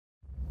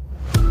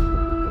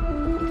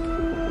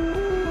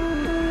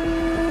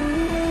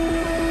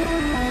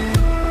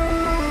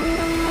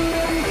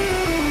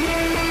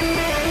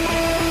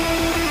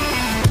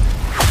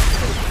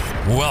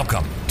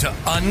Welcome to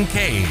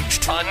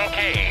Uncaged.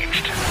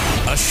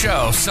 A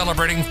show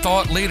celebrating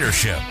thought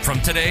leadership from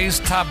today's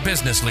top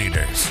business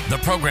leaders. The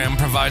program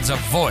provides a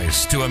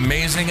voice to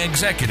amazing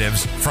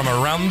executives from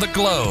around the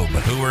globe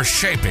who are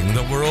shaping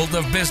the world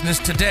of business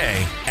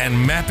today and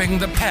mapping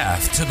the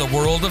path to the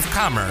world of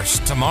commerce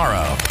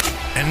tomorrow.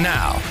 And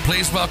now,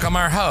 please welcome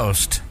our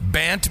host,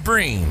 Bant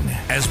Breen,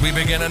 as we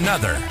begin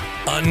another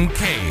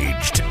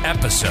Uncaged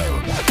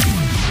episode.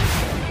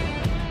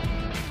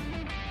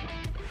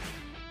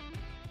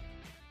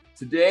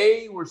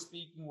 Today, we're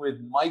speaking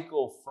with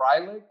Michael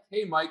Freilich.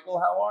 Hey,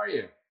 Michael, how are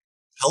you?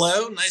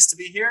 Hello, nice to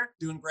be here.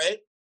 Doing great.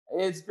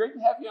 It's great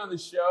to have you on the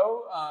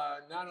show,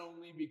 not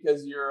only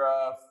because you're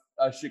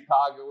a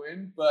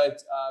Chicagoan,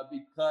 but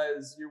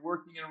because you're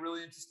working in a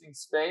really interesting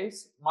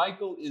space.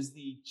 Michael is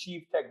the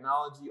Chief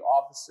Technology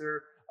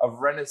Officer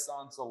of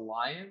Renaissance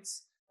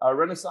Alliance.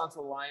 Renaissance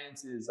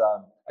Alliance is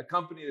a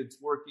company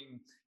that's working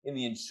in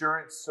the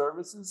insurance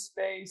services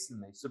space,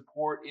 and they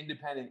support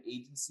independent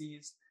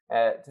agencies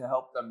to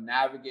help them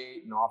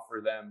navigate and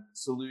offer them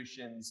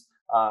solutions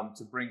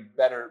to bring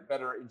better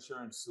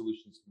insurance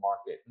solutions to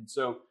market. And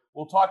so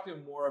we'll talk to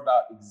him more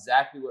about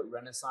exactly what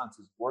Renaissance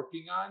is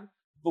working on.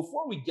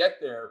 Before we get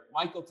there,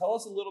 Michael, tell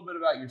us a little bit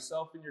about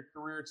yourself and your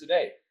career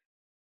today.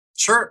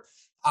 Sure.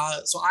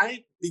 So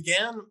I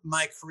began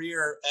my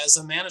career as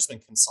a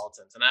management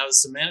consultant, and I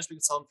was a management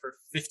consultant for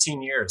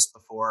 15 years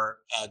before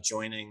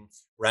joining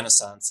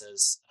Renaissance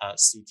as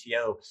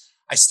CTO.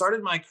 I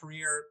started my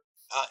career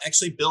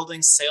actually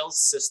building sales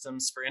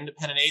systems for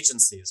independent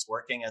agencies,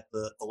 working at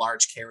the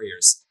large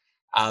carriers.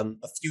 A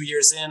few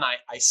years in,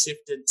 I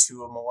shifted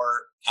to a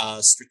more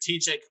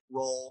strategic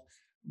role,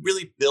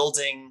 really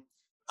building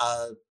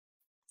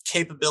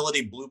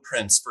capability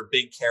blueprints for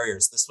big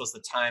carriers. This was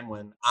the time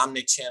when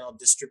omni-channel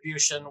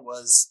distribution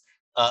was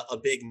a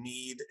big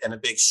need and a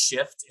big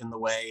shift in the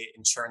way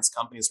insurance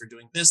companies were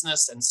doing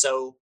business. And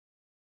so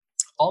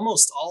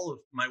almost all of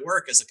my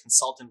work as a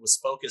consultant was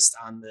focused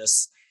on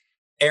this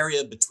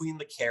area between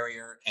the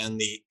carrier and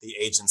the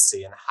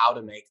agency and how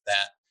to make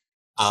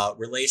that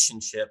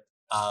relationship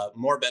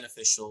more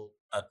beneficial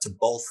to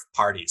both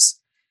parties.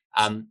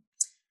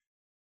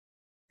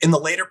 In the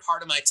later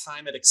part of my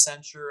time at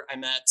Accenture, I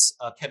met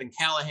Kevin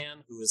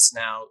Callahan, who is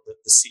now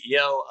the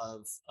CEO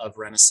of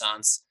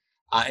Renaissance.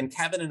 And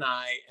Kevin and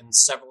I and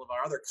several of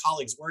our other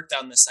colleagues worked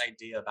on this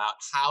idea about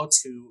how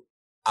to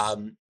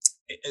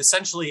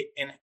essentially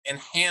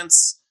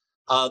enhance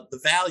the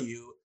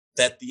value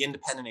that the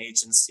independent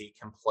agency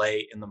can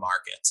play in the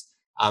market.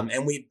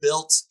 And we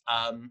built,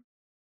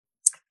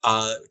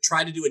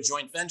 tried to do a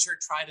joint venture,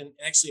 tried in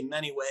actually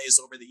many ways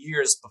over the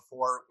years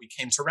before we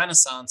came to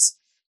Renaissance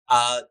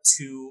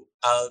to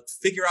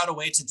figure out a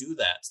way to do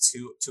that,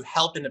 to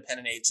help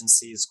independent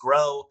agencies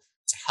grow,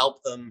 to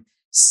help them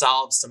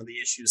solve some of the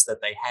issues that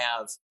they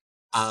have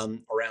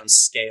around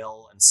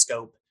scale and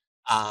scope.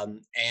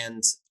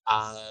 And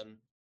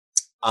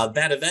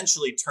that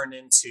eventually turned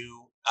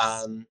into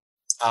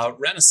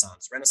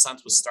Renaissance.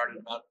 Renaissance was started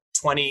about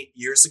 20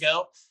 years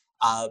ago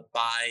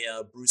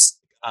by Bruce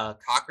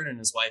Cochran and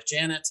his wife,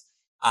 Janet.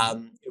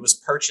 It was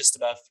purchased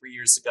about 3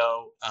 years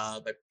ago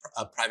by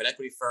a private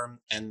equity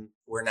firm, and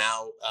we're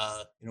now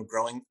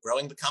growing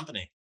the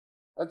company.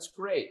 That's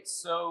great.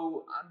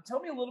 So tell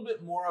me a little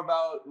bit more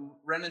about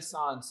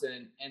Renaissance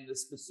and the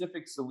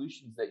specific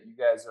solutions that you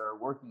guys are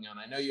working on.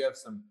 I know you have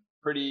some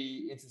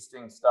pretty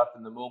interesting stuff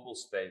in the mobile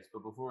space,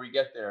 but before we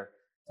get there,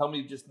 tell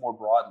me just more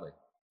broadly.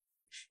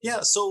 Yeah,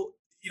 so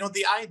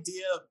the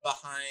idea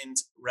behind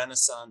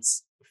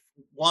Renaissance,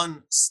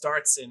 one,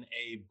 starts in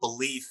a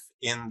belief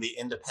in the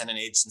independent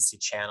agency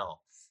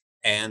channel,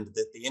 and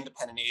that the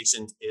independent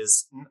agent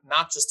is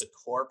not just a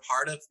core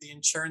part of the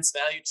insurance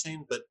value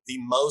chain, but the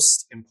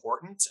most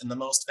important and the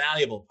most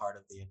valuable part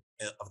of the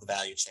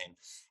value chain.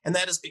 And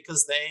that is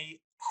because they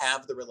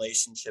have the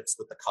relationships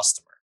with the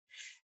customer,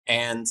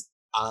 and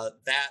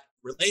that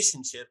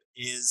relationship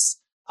is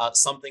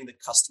something that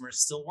customers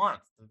still want.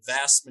 The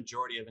vast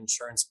majority of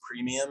insurance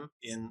premium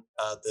in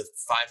the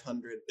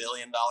 $500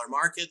 billion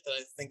market that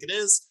I think it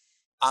is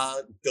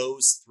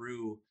goes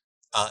through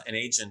an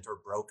agent or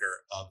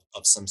broker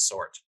of some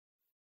sort.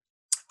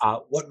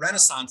 What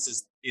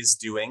Renaissance is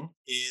doing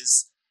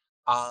is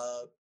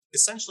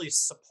essentially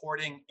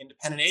supporting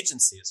independent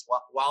agencies.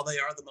 While they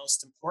are the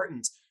most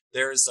important,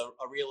 there is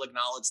a real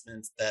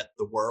acknowledgement that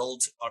the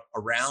world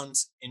around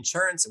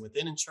insurance and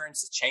within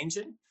insurance is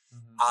changing.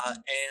 Mm-hmm.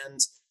 And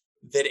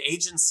that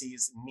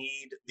agencies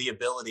need the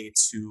ability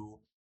to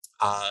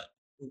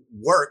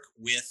work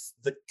with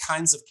the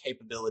kinds of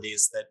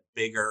capabilities that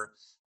bigger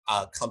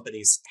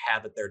companies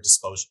have at their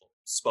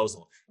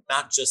disposal.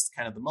 Not just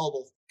kind of the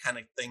mobile kind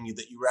of thing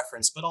that you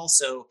referenced, but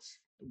also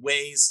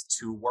ways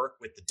to work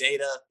with the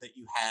data that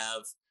you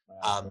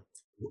have,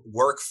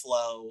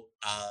 workflow,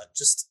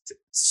 just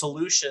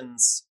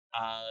solutions,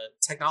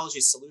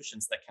 technology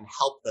solutions that can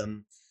help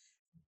them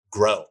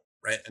grow.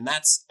 Right. And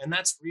that's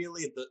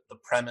really the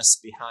premise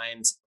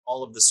behind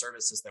all of the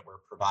services that we're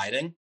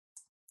providing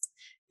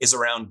is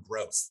around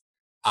growth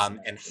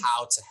and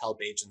how to help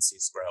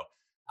agencies grow.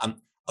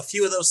 a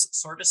few of those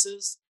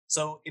services.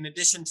 So in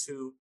addition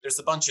to, there's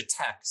a bunch of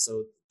tech.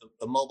 So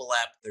the mobile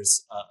app,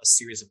 there's a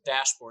series of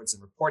dashboards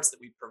and reports that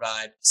we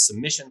provide,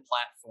 submission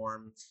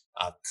platform,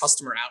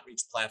 customer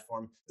outreach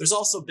platform. There's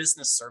also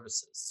business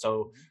services.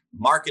 So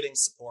marketing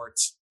support,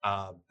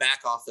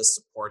 back office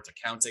support,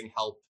 accounting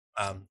help,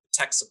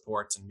 tech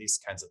support, and these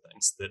kinds of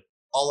things that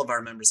all of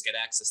our members get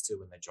access to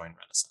when they join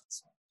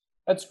Renaissance.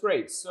 That's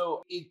great.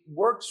 So it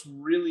works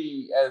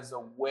really as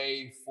a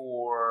way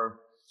for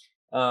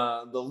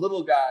the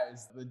little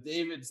guys, the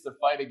Davids, to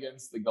fight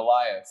against the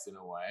Goliaths in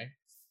a way,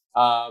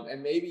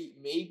 and maybe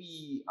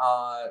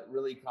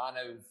really kind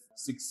of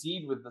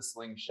succeed with the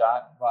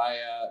slingshot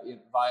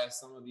via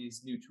some of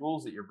these new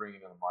tools that you're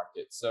bringing to the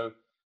market. So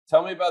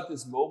tell me about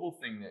this mobile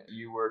thing that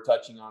you were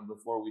touching on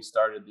before we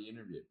started the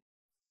interview.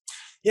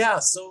 Yeah,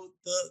 so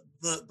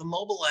the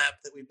mobile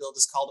app that we built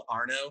is called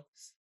Arno,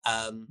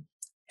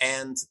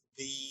 and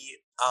the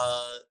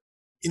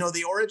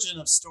origin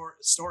of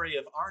story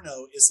of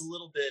Arno is a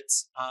little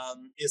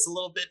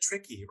bit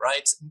tricky,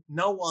 right?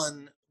 No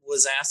one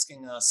was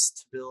asking us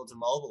to build a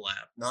mobile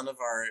app. None of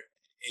our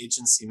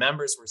agency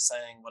members were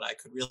saying what I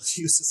could really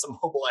use is a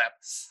mobile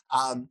app.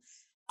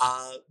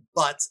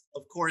 But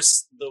of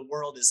course, the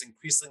world is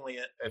increasingly,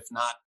 if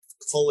not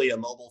fully, a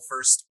mobile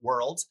first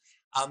world.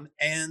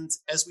 And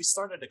as we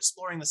started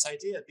exploring this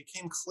idea, it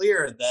became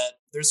clear that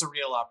there's a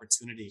real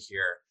opportunity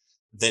here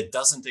that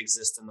doesn't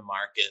exist in the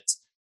market,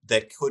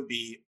 that could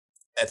be,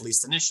 at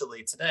least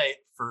initially today,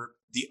 for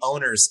the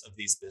owners of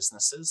these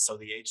businesses, so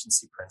the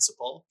agency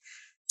principal,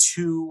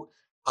 to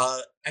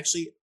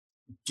actually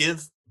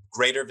give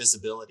greater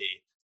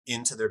visibility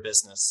into their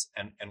business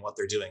and what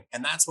they're doing.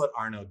 And that's what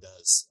Arno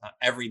does.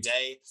 Every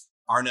day,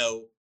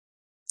 Arno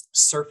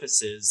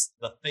surfaces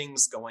the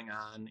things going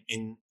on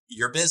in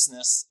your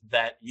business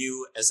that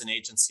you as an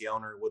agency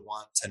owner would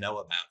want to know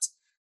about.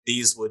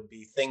 These would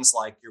be things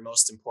like your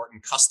most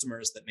important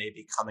customers that may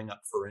be coming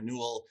up for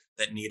renewal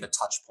that need a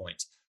touch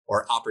point,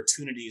 or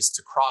opportunities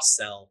to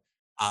cross-sell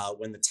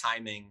when the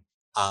timing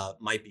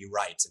might be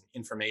right, and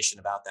information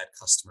about that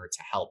customer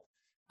to help.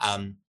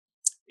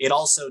 It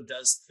also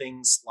does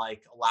things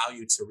like allow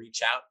you to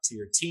reach out to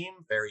your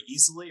team very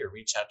easily, or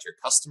reach out to your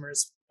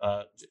customers,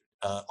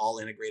 all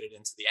integrated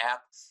into the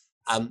app.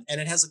 And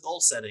it has a goal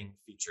setting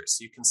feature.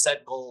 So you can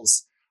set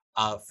goals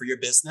for your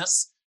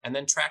business and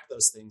then track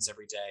those things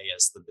every day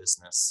as the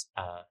business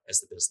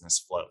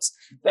flows.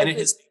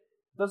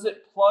 Does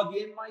it plug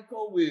in,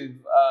 Michael,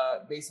 with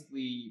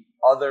basically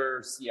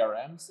other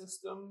CRM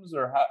systems,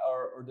 or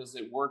does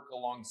it work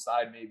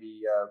alongside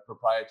maybe a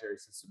proprietary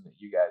system that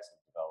you guys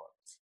have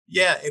developed?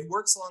 Yeah, it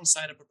works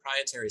alongside a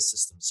proprietary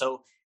system.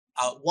 So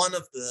one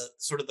of the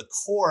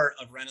core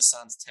of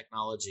Renaissance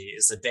technology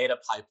is a data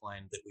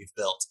pipeline that we've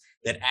built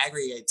that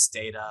aggregates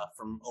data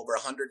from over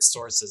 100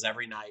 sources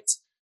every night,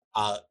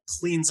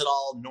 cleans it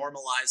all,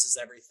 normalizes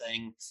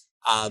everything,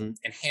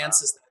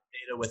 enhances that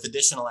data with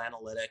additional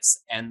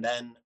analytics, and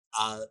then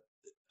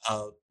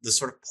the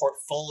sort of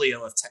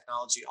portfolio of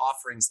technology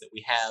offerings that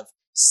we have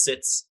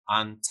sits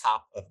on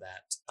top of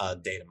that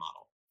data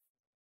model.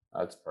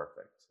 That's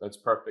perfect.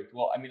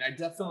 Well, I mean, I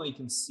definitely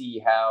can see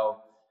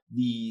how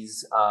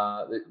these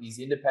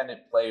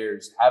independent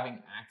players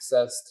having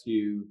access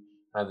to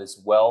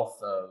this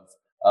wealth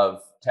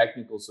of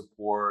technical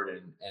support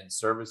and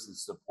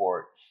services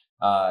support,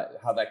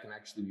 how that can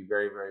actually be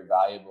very, very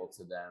valuable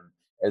to them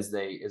as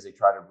they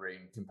try to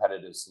bring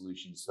competitive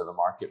solutions to the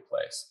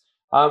marketplace.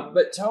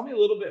 But tell me a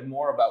little bit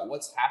more about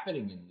what's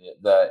happening in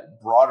the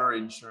broader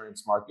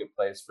insurance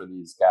marketplace for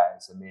these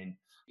guys. I mean,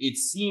 it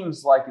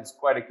seems like it's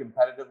quite a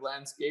competitive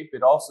landscape.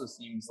 It also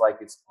seems like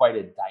it's quite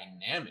a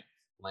dynamic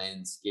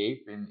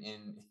landscape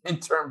in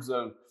terms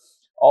of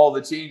all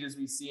the changes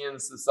we see in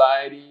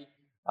society,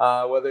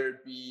 whether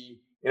it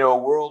be a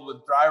world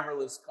with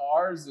driverless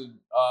cars, and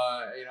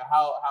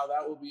how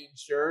that will be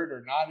insured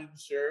or not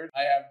insured.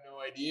 I have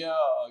no idea.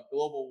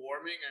 Global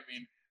warming. I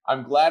mean,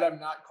 I'm glad I'm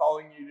not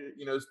calling you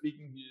to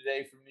speaking to you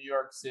today from New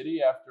York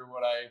City after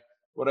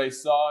what I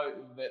saw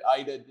that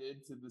Ida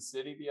did to the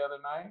city the other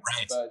night.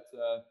 Right. But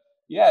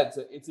yeah,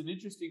 it's an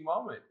interesting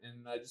moment,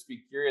 and I'd just be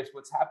curious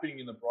what's happening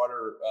in the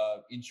broader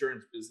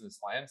insurance business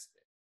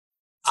landscape.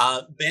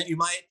 Ben, you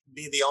might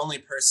be the only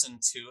person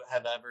to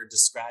have ever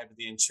described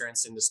the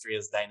insurance industry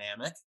as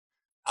dynamic,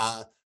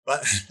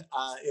 but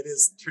it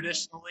is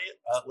traditionally,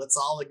 let's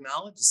all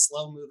acknowledge, a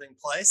slow-moving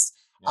place.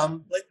 Yeah.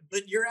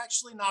 But you're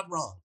actually not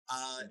wrong.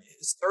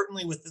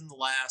 Certainly within the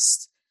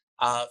last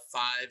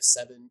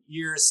 5-7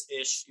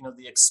 years-ish,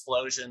 the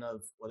explosion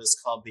of what is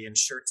called the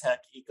InsurTech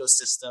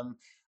ecosystem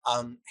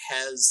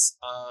has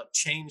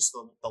changed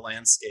the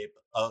landscape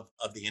of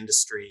the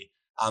industry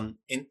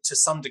to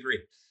some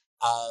degree.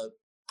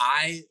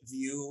 I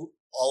view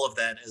all of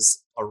that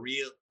as a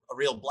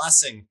real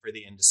blessing for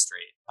the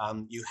industry.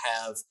 You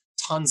have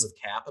tons of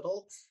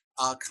capital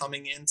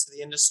coming into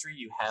the industry.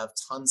 You have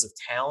tons of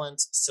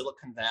talent,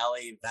 Silicon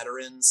Valley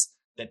veterans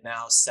that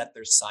now set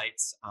their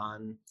sights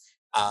on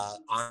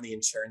the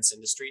insurance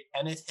industry.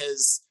 And it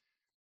has,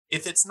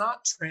 if it's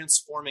not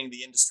transforming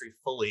the industry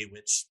fully,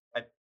 which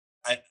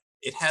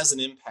it has an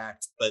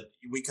impact, but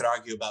we could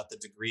argue about the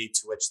degree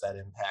to which that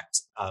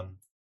impact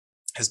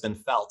has been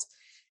felt.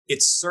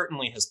 It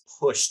certainly has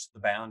pushed the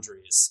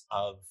boundaries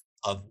of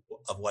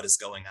what is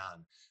going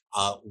on.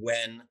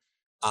 When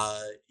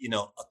a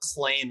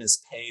claim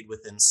is paid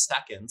within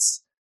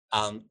seconds,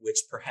 which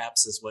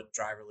perhaps is what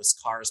driverless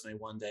cars may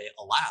one day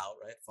allow,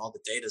 right? If all the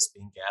data is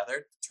being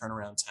gathered,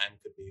 turnaround time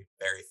could be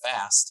very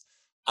fast.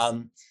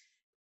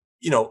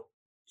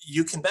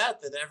 You can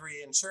bet that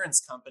every insurance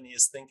company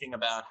is thinking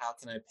about how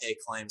can I pay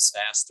claims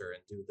faster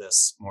and do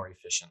this more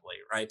efficiently,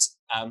 right?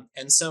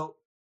 And so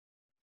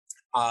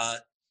I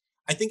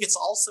think it's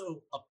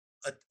also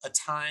a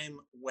time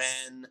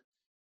when,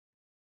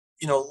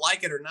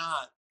 like it or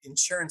not,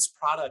 insurance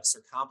products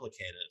are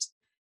complicated.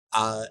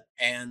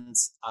 And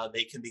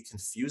they can be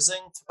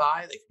confusing to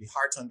buy. They can be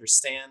hard to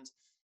understand.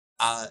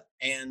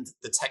 And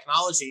the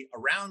technology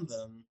around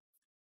them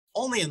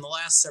only in the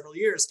last several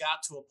years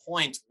got to a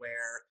point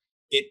where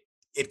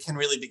it can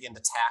really begin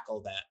to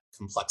tackle that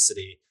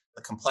complexity,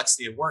 the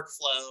complexity of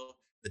workflow,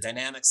 the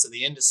dynamics of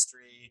the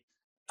industry.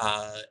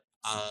 I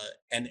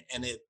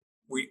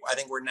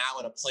think we're now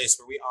at a place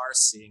where we are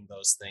seeing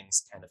those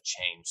things kind of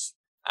change.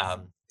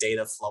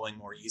 Data flowing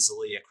more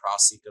easily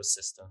across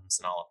ecosystems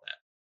and all of that.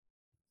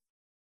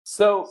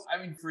 So,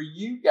 for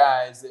you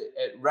guys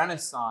at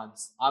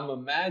Renaissance, I'm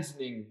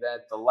imagining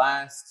that the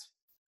last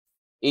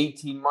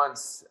 18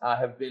 months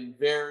have been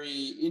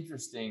very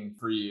interesting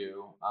for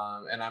you.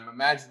 And I'm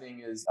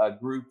imagining as a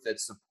group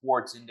that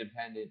supports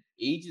independent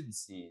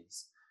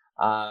agencies,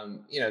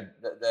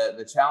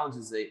 the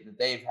challenges that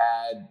they've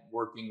had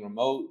working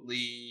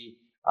remotely,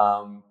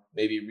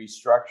 maybe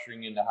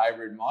restructuring into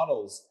hybrid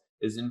models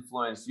has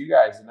influenced you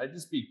guys. And I'd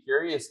just be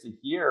curious to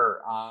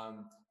hear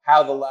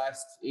how the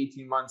last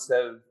 18 months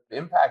have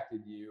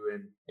impacted you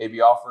and maybe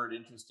offered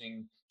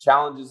interesting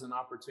challenges and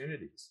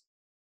opportunities.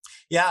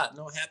 Yeah,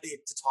 no, happy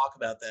to talk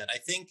about that. I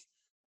think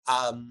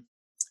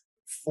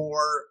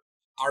for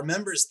our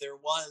members,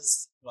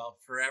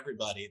 for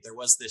everybody, there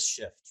was this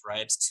shift,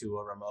 right, to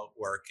a remote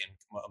work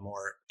and a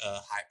more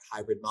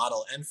hybrid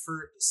model. And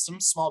for some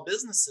small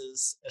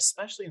businesses,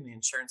 especially in the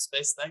insurance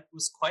space, that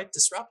was quite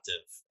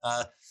disruptive.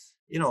 I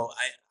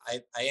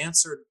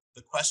answered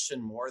the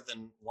question more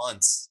than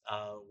once.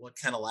 What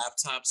kind of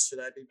laptops should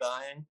I be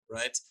buying,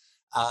 right?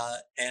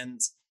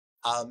 And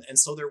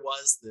so there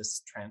was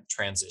this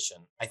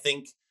transition. I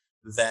think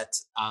that,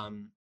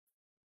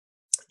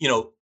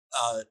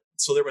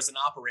 so there was an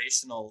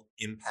operational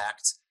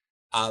impact.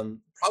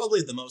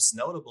 Probably the most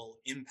notable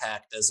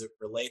impact as it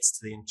relates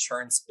to the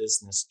insurance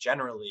business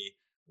generally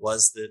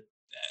was that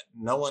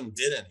no one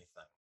did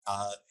anything.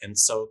 And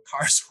so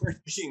cars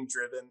weren't being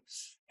driven.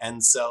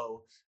 And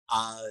so,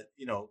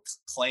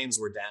 claims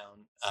were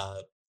down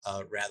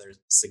rather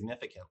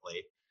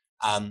significantly.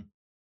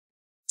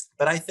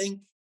 But I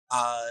think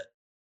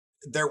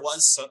there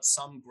was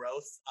some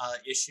growth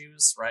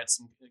issues, right?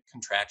 Some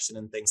contraction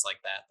and things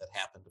like that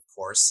happened, of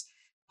course,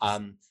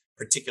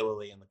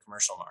 particularly in the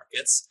commercial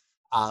markets.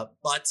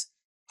 But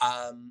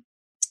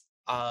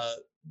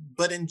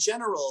in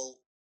general,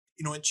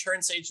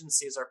 insurance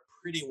agencies are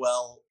pretty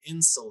well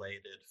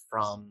insulated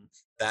from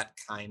that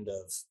kind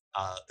of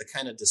the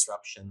kind of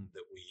disruption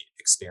that we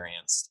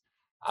experienced.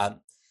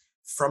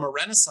 From a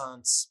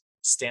Renaissance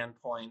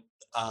standpoint,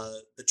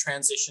 the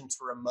transition to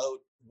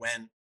remote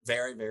went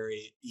very,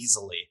 very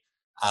easily.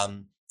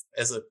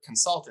 As a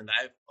consultant,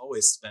 I've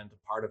always spent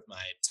a part of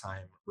my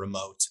time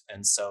remote.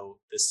 And so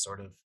this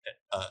sort of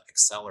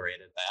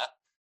accelerated that,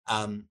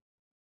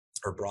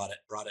 or brought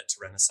it to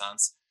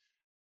Renaissance.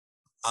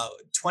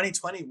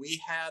 2020,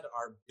 we had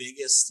our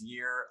biggest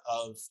year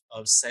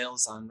of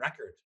sales on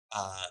record.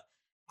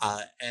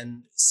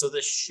 And so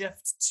the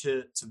shift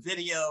to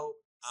video,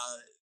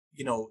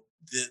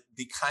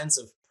 the kinds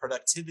of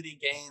productivity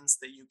gains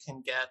that you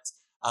can get,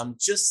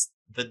 just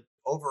the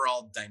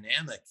overall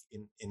dynamic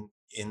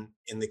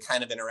in the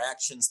kind of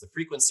interactions, the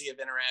frequency of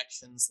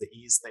interactions, the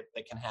ease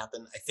that can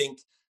happen, I think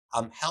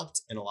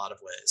helped in a lot of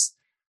ways.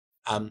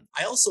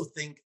 I also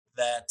think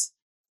that,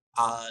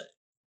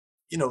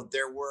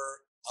 there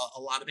were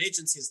a lot of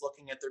agencies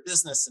looking at their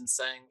business and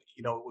saying,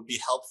 it would be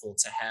helpful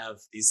to have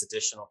these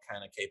additional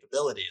kind of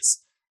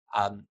capabilities.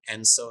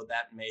 And so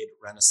that made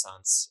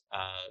Renaissance,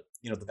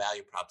 the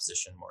value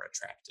proposition more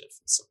attractive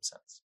in some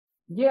sense.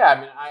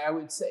 Yeah, I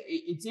would say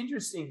it's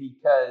interesting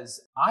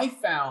because I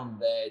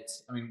found that,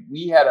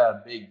 we had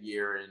a big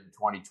year in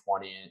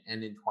 2020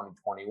 and in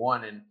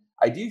 2021. And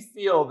I do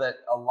feel that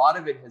a lot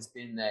of it has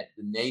been that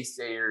the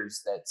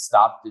naysayers that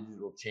stopped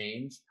digital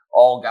change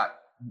all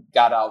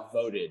got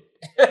outvoted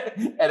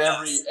at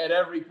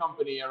every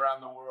company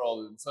around the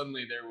world. And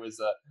suddenly there was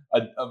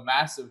a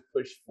massive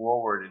push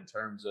forward in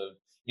terms of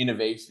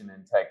innovation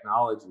and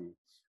technology.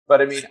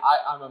 But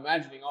I'm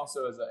imagining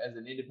also as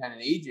an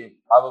independent agent,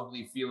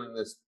 probably feeling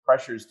this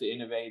pressures to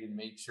innovate and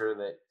make sure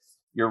that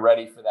you're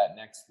ready for that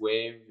next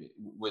wave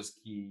was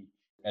key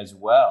as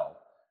well.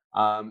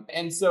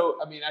 And so,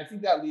 I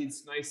think that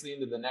leads nicely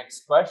into the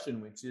next question,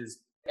 which is,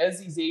 as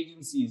these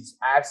agencies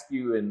ask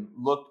you and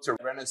look to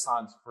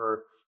Renaissance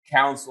for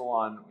counsel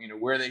on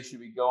where they should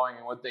be going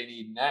and what they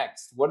need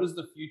next. What does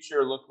the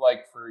future look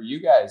like for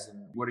you guys,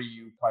 and what are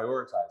you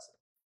prioritizing?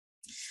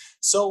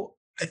 So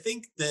I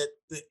think that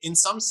in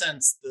some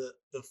sense, the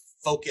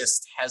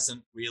focus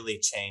hasn't really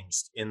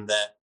changed in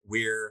that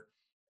we're,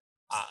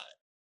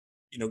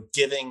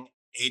 giving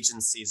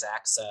agencies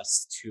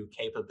access to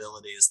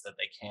capabilities that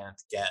they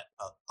can't get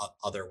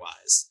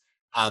otherwise.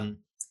 And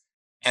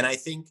I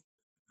think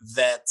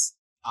that,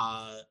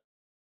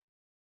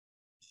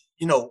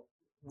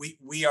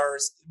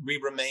 we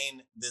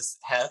remain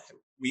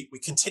we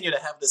continue to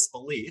have this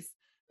belief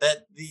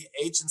that the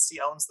agency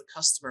owns the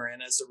customer,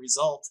 and as a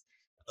result,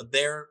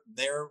 they're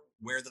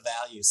where the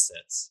value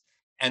sits.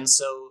 And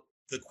so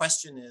the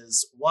question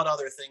is, what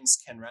other things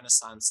can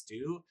Renaissance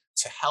do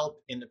to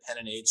help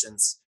independent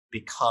agents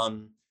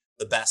become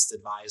the best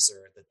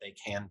advisor that they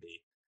can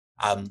be?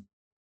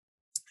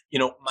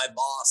 My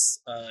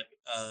boss,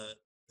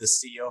 the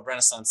CEO of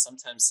Renaissance,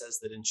 sometimes says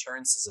that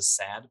insurance is a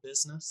sad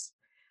business.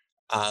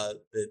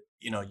 That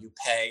you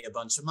pay a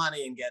bunch of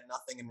money and get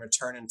nothing in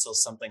return until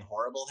something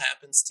horrible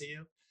happens to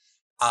you.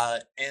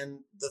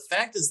 And the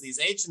fact is, these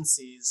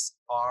agencies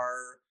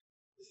are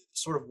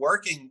sort of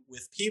working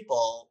with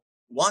people,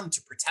 one,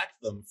 to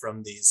protect them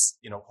from these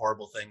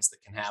horrible things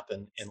that can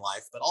happen in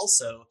life, but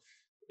also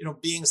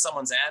being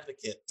someone's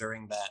advocate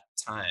during that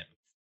time.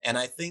 And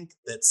I think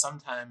that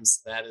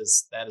sometimes that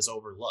is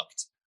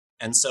overlooked.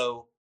 And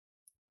so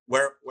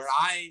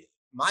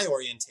my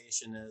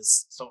orientation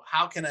is, so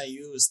how can I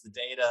use the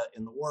data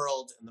in the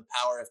world and the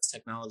power of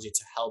technology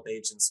to help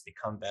agents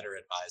become better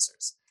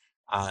advisors?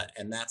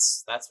 And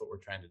that's what we're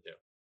trying to do.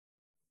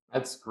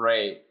 That's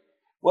great.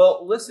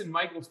 Well, listen,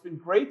 Michael, it's been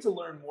great to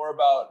learn more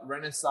about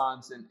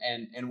Renaissance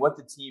and what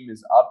the team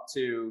is up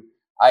to.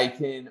 I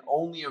can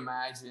only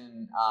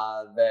imagine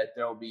that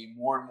there'll be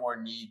more and more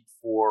need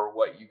for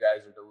what you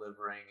guys are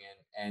delivering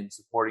and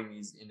supporting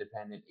these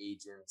independent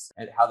agents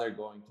and how they're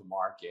going to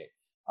market.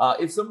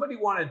 If somebody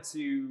wanted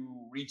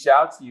to reach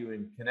out to you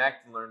and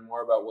connect and learn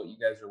more about what you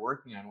guys are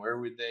working on, where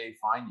would they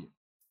find you?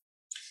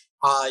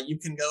 You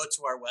can go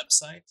to our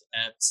website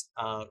at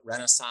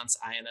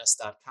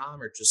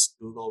renaissanceins.com, or just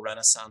Google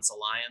Renaissance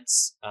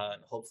Alliance.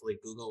 Hopefully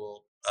Google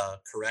will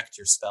correct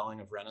your spelling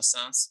of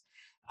Renaissance.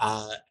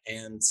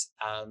 And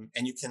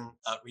you can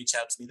reach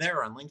out to me there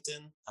or on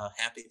LinkedIn.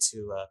 Happy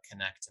to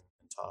connect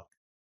and talk.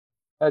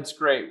 That's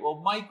great.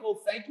 Well,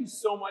 Michael, thank you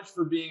so much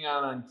for being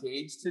on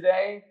Uncaged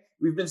today.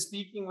 We've been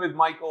speaking with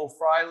Michael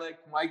Freilich.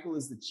 Michael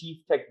is the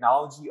Chief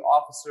Technology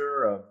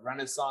Officer of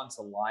Renaissance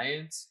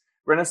Alliance.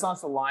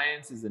 Renaissance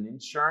Alliance is an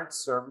insurance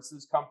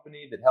services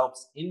company that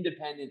helps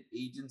independent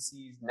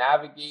agencies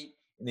navigate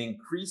an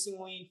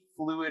increasingly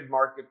fluid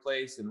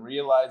marketplace and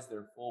realize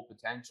their full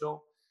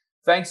potential.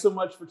 Thanks so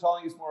much for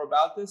telling us more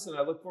about this, and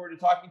I look forward to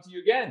talking to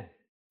you again.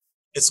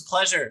 It's a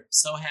pleasure.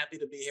 So happy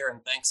to be here,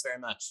 and thanks very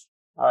much.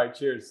 All right,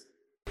 cheers.